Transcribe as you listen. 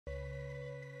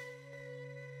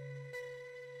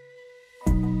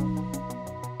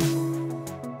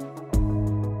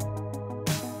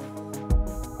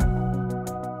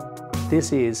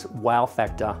This is wow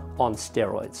factor on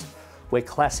steroids, where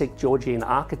classic Georgian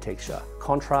architecture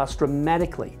contrasts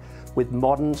dramatically with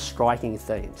modern striking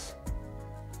themes.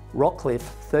 Rockcliffe,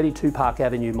 32 Park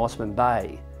Avenue, Mosman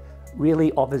Bay,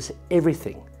 really offers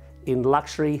everything in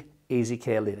luxury, easy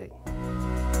care living.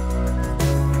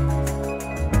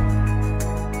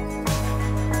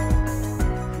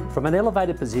 From an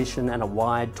elevated position and a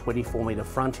wide 24-metre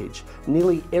frontage,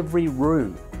 nearly every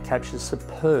room captures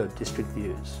superb district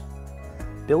views.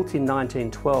 Built in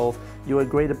 1912, you are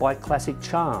greeted by classic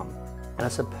charm and a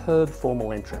superb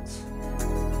formal entrance.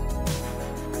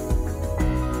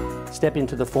 Step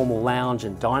into the formal lounge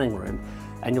and dining room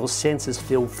and your senses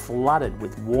feel flooded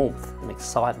with warmth and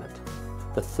excitement.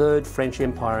 The third French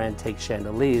Empire antique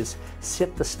chandeliers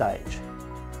set the stage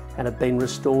and have been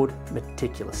restored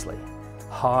meticulously.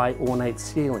 High ornate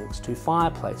ceilings to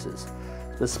fireplaces,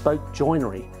 bespoke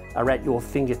joinery are at your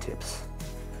fingertips.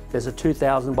 There's a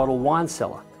 2,000 bottle wine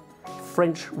cellar.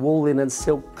 French wool linen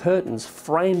silk curtains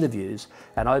frame the views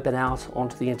and open out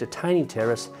onto the entertaining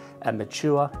terrace and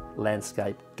mature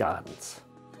landscape gardens.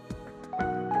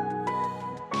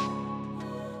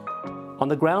 On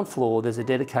the ground floor, there's a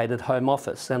dedicated home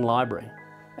office and library,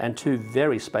 and two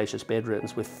very spacious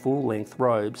bedrooms with full-length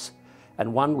robes,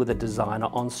 and one with a designer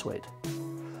ensuite.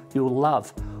 You'll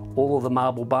love all of the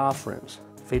marble bathrooms,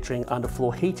 featuring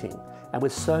underfloor heating and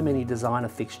with so many designer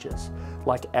fixtures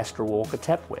like Astra Walker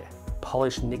tapware,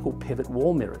 polished nickel pivot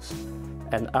wall mirrors,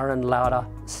 and Aerin Lauder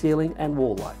ceiling and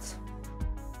wall lights.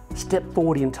 Step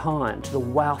forward in time to the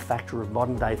wow factor of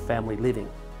modern day family living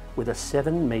with a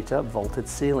 7-metre vaulted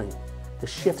ceiling. The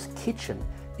chef's kitchen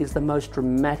is the most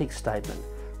dramatic statement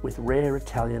with rare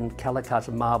Italian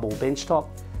calicut marble benchtop,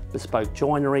 bespoke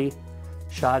joinery,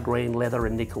 shagreen leather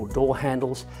and nickel door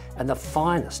handles, and the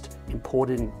finest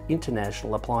imported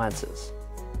international appliances.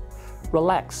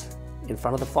 Relax in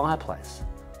front of the fireplace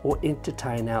or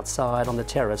entertain outside on the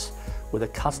terrace with a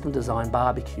custom designed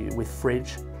barbecue with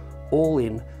fridge, all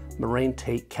in marine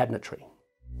teak cabinetry.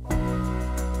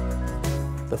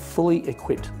 The fully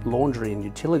equipped laundry and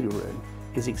utility room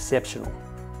is exceptional,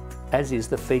 as is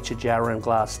the featured jarrah and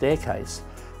glass staircase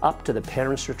up to the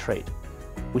parents' retreat,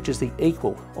 which is the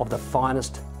equal of the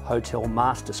finest hotel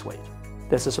master suite.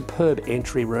 There's a superb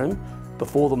entry room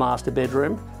before the master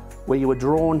bedroom where you are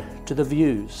drawn to the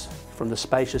views from the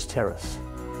spacious terrace.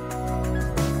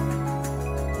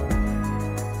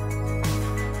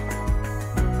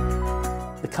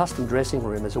 The custom dressing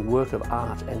room is a work of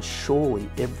art and surely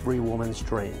every woman's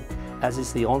dream, as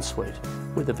is the ensuite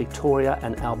with a Victoria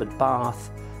and Albert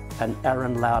bath and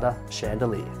Aerin Lauder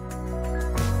chandelier.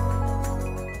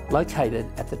 Located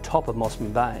at the top of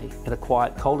Mosman Bay in a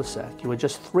quiet cul-de-sac, you are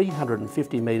just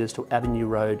 350 metres to Avenue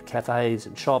Road cafes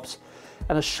and shops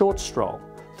and a short stroll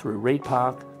through Reed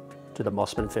Park to the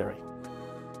Mosman Ferry.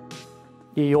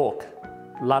 New York,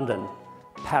 London,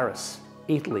 Paris,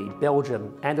 Italy,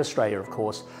 Belgium and Australia, of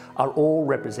course, are all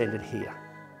represented here.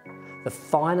 The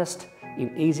finest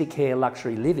in easy care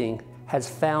luxury living has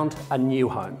found a new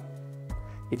home.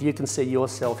 If you can see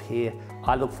yourself here,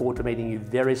 I look forward to meeting you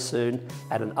very soon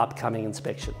at an upcoming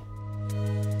inspection.